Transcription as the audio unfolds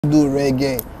Do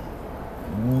reggae,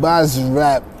 buzz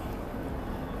rap,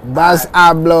 buzz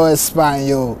hablo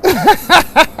español.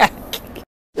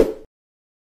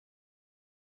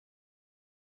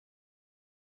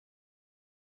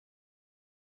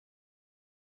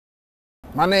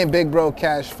 My name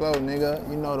Bigbrocashflo, nigga.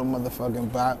 You know the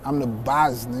motherfucking boss. I'm the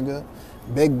boss, nigga.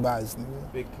 Big boss,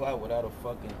 nigga. Big clout without a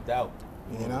fucking doubt.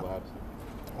 You know?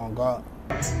 On God.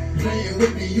 Playing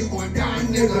with me, you gon' die,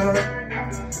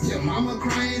 nigga. Your mama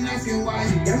crying, asking why.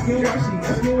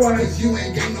 Cause you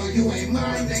ain't got no, you ain't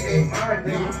mine, nigga.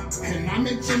 Nah. And I'm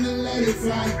itching to let it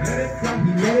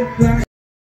fly.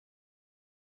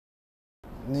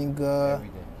 Nigga.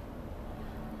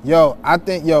 Yo,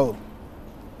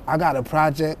 I got a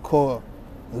project called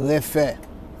REHEARSING.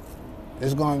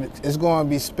 It's going to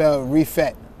be spelled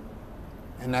refet.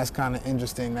 And that's kind of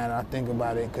interesting that I think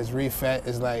about it, because refet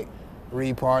is like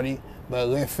re-party, but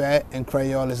refet in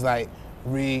Creole is like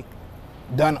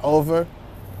done over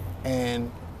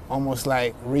and almost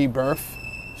like rebirth.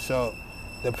 So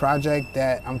the project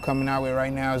that I'm coming out with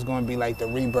right now is going to be like the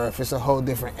rebirth. It's a whole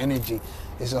different energy.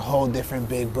 It's a whole different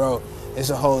big bro.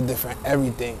 It's a whole different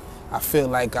everything. I feel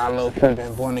like I low key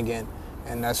been born again,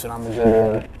 and that's what I'm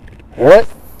gonna do. What?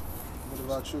 What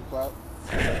about you, Clout?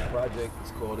 The project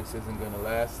is called This Isn't Gonna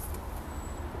Last.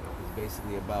 It's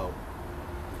basically about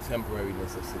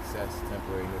temporariness of success,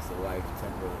 temporariness of life,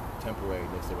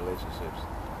 temporariness of relationships.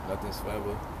 Nothing's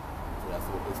forever. So that's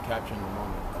what it's capturing the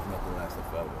moment of nothing lasting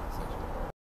forever, essentially.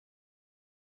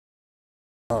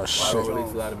 Oh shit. I don't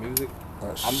release a lot of music.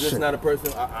 Oh, I'm just not a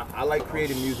person. I like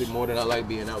creating music more than I like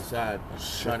being outside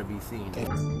trying to be seen.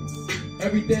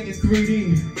 Everything is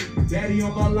 3D. Daddy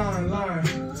on my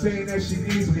line, saying that she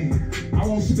needs me. I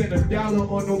won't spend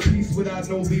 $1 on no piece without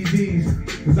no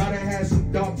VDs. Cause I done had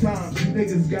some dark times. You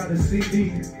niggas gotta see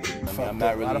me. I'm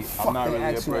not really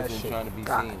a person trying to be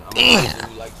seen. I'm a person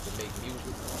who likes to make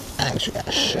music. I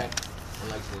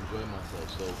like to enjoy myself.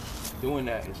 So doing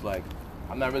that, it's like,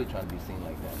 I'm not really trying to be seen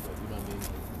like that, but you know what I mean?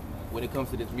 When it comes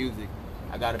to this music,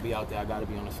 I gotta be out there, I gotta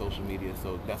be on the social media,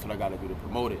 so that's what I gotta do to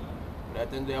promote it. But at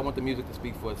the end of the day, I want the music to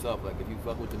speak for itself. Like, if you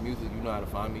fuck with the music, you know how to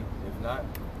find me. If not,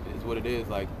 it's what it is.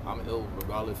 Like, I'm ill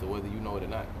regardless of whether you know it or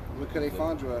not. Where can they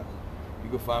find you at? You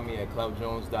can find me at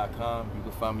cloutjones.com. You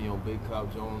can find me on Big Clout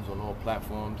Jones on all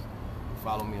platforms. You can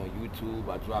follow me on YouTube.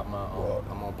 I drop my,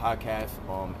 I'm on podcasts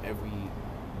every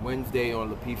Wednesday on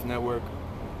the Peace Network,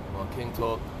 on King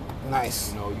Talk.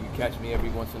 Nice. You know, you can catch me every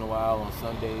once in a while on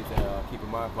Sundays at Keep in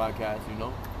Mind podcast, you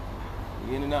know.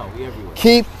 We in and out, we everywhere.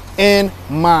 Keep in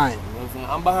mind. You know what I'm saying?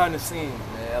 I'm behind the scenes,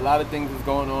 man. A lot of things is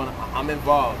going on. I'm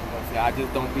involved, you know what I'm saying? I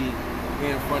just don't be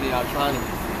here in front of y'all trying to be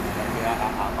seen. You know what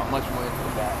I mean? I'm much more into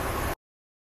the back.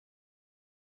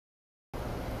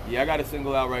 Yeah, I got a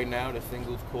single out right now. The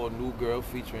single's called New Girl,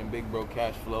 featuring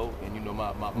Bigbrocashflo. And you know,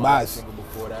 my single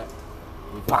before that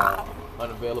was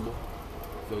unavailable.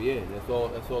 So yeah, that's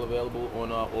all available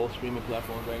on all streaming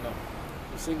platforms right now.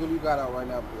 The single you got out right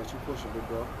now that you pushing, big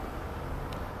bro?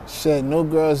 Shit, New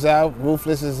Girl's out,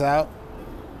 Ruthless is out.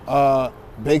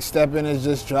 Big Steppin' is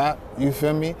just dropped. You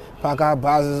feel me? Paca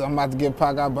Bazes, I'm about to give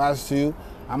Paca Bazes to you.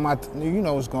 You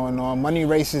know what's going on. Money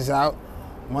Race is out.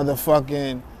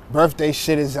 Motherfucking Birthday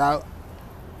Shit is out.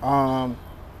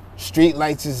 Street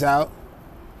Lights is out.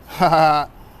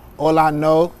 All I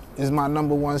Know is my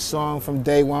 #1 song from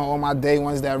day one. All my day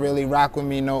ones that really rock with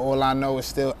me know All I Know is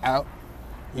still out.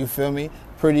 You feel me?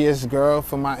 Prettiest Girl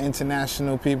for my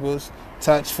international peoples.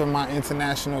 Touch for my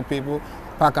international people.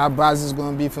 Paca Bazes is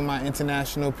gonna be for my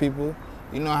international people.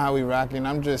 You know how we rocking.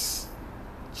 I'm just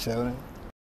chilling.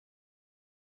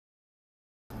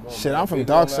 Shit, I'm from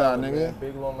Darkside, nigga.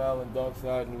 Big Long Island,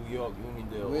 Darkside, New York,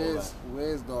 Uniondale.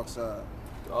 Where's Darkside?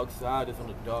 Darkside is on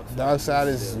the dark side. Darkside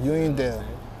is Uniondale,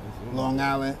 Long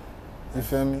Island. You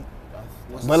feel me?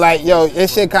 But like, yo,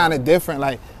 this shit kind of different.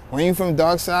 Like, when you from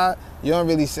Darkside, you don't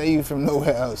really say you from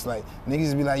nowhere else. Like,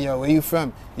 niggas be like, yo, where you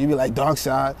from? You be like,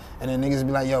 Darkside. And then niggas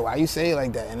be like, yo, why you say it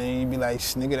like that? And then you be like,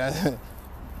 nigga, that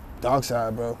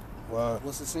Darkside, bro. Well,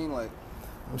 what's the scene like?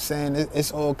 I'm saying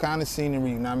it's all kind of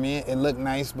scenery, you know what I mean? It look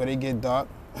nice, but it get dark.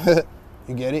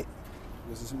 You get it?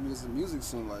 What's the music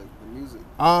scene like? The music?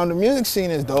 The music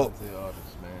scene is dope.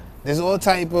 There's all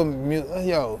type of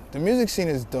the music scene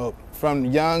is dope. From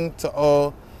young to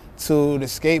old, to the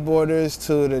skateboarders,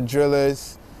 to the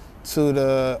drillers, to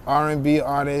the R&B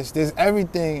artists. There's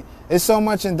everything. There's so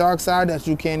much in Darkside that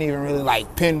you can't even really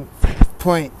like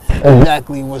pinpoint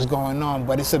exactly what's going on.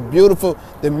 But it's a beautiful,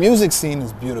 the music scene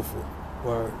is beautiful.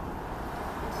 Word.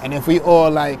 And if we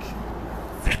all like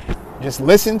just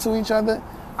listen to each other,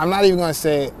 I'm not even gonna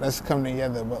say let's come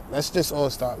together, but let's just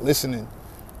all start listening.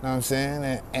 You know what I'm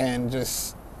saying? And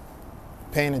just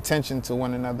paying attention to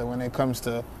one another when it comes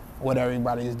to what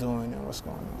everybody's doing and what's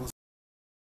going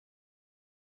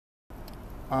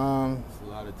on. It's a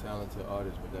lot of talented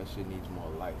artists, but that shit needs more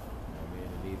life. You know what I mean?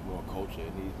 It needs more culture.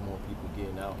 It needs more people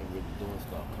getting out and really doing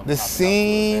stuff. The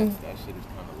scene that shit is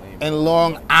kind of lame. in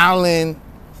Long Island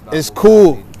is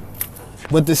cool,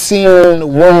 but the scene in the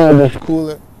world is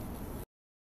cooler.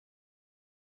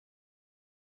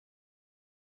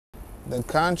 The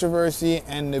controversy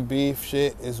and the beef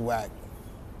shit is whack.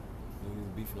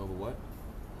 Niggas beefing over what?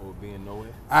 Over being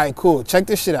nowhere? Alright, cool. Check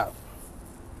this shit out.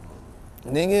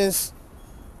 Niggas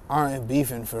aren't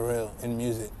beefing for real in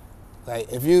music.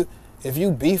 Like, if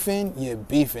you beefing, you're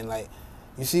beefing. Like,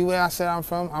 you see where I said I'm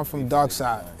from? I'm from Dark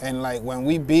Side. And like, when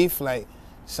we beef, like,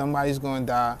 somebody's gonna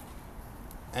die.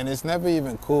 And it's never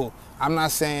even cool. I'm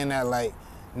not saying that like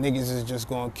niggas is just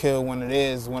gonna kill when it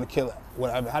is, wanna kill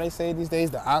whatever. How they say these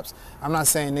days, the ops? I'm not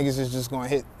saying niggas is just gonna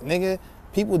hit. Nigga,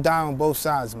 people die on both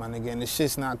sides, my nigga, and this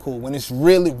shit's not cool. When it's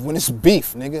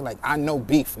beef, nigga, like, I know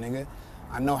beef, nigga.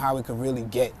 I know how it could really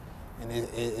get, and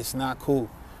it's not cool.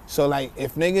 So like,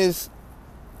 if niggas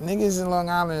in Long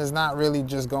Island is not really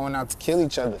just going out to kill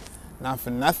each other, not for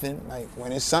nothing. Like,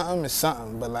 when it's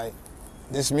something. But like,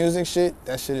 this music shit,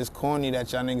 that shit is corny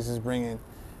that y'all niggas is bringing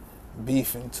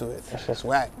beef into it. That's just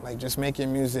whack. Like, just make your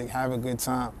music, have a good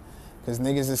time. Cause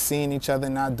niggas is seeing each other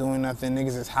not doing nothing.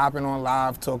 Niggas is hopping on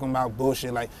live talking about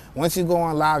bullshit. Like, once you go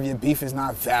on live, your beef is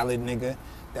not valid, nigga.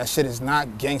 That shit is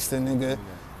not gangster, nigga.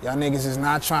 Y'all niggas is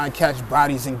not trying to catch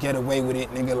bodies and get away with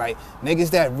it, nigga. Like, niggas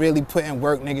that really put in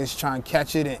work, niggas trying to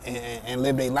catch it and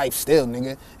live their life still,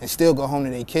 nigga. And still go home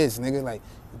to their kids, nigga. Like,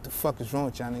 what the fuck is wrong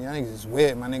with y'all, nigga? Y'all niggas is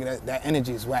weird, my nigga. That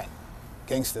energy is whack.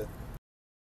 Gangster.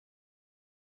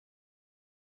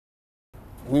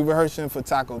 We rehearsing for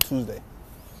Taco Tuesday.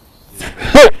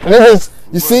 Niggas,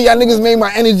 you see, y'all niggas made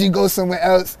my energy go somewhere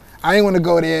else. I ain't want to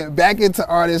go there. Back into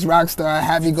artist, rock star,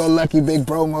 happy-go-lucky, big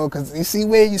bro mode. Cause you see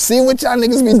what y'all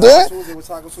niggas be doing? What's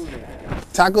Taco Tuesday?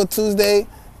 Taco Tuesday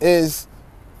is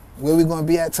where we gonna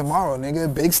be at tomorrow,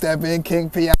 nigga. Big Step In, King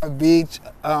P out Beach,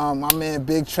 my man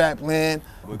Big Trap Land,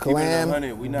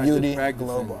 Glam, Beauty,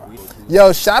 Glow Bar.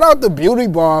 Yo, shout out to Beauty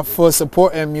Bar for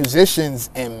supporting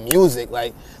musicians and music.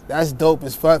 Like, that's dope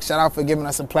as fuck. Shout out for giving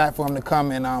us a platform to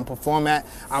come and perform at.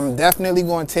 I'm definitely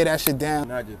going to tear that shit down.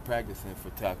 We're not just practicing for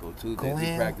Taco Tuesday,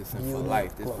 we're practicing for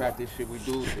life. This practice shit we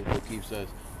do is what keeps us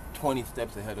 20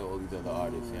 steps ahead of all these other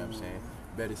artists, you know what I'm saying?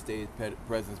 Better stage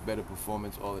presence, better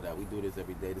performance, all of that. We do this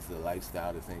every day. This is a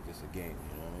lifestyle. This ain't just a game,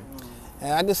 you know what I mean?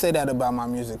 And I can say that about my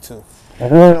music too.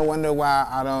 If you wanna wonder why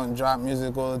I don't drop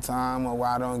music all the time or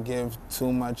why I don't give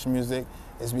too much music,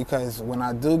 it's because when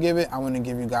I do give it, I want to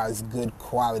give you guys good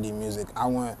quality music. I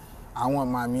want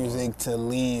my music to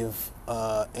leave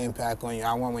impact on you.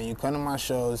 I want when you come to my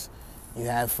shows, you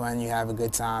have fun, you have a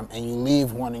good time, and you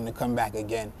leave wanting to come back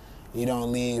again. You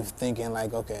don't leave thinking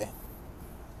like, okay,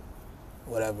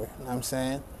 whatever. You know what I'm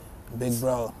saying? Big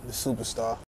bro, the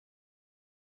superstar.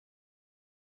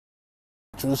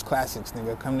 Juice Classics,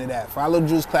 nigga. Come to that. Follow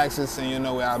Juice Classics and you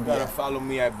know where I'll be. You gotta follow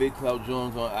me at Big Clout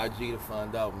Jones on IG to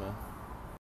find out, man.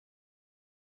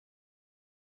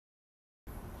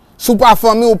 Super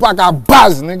família pra cá,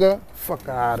 buzz, nigga. Fuck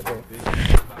out of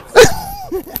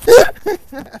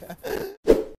here.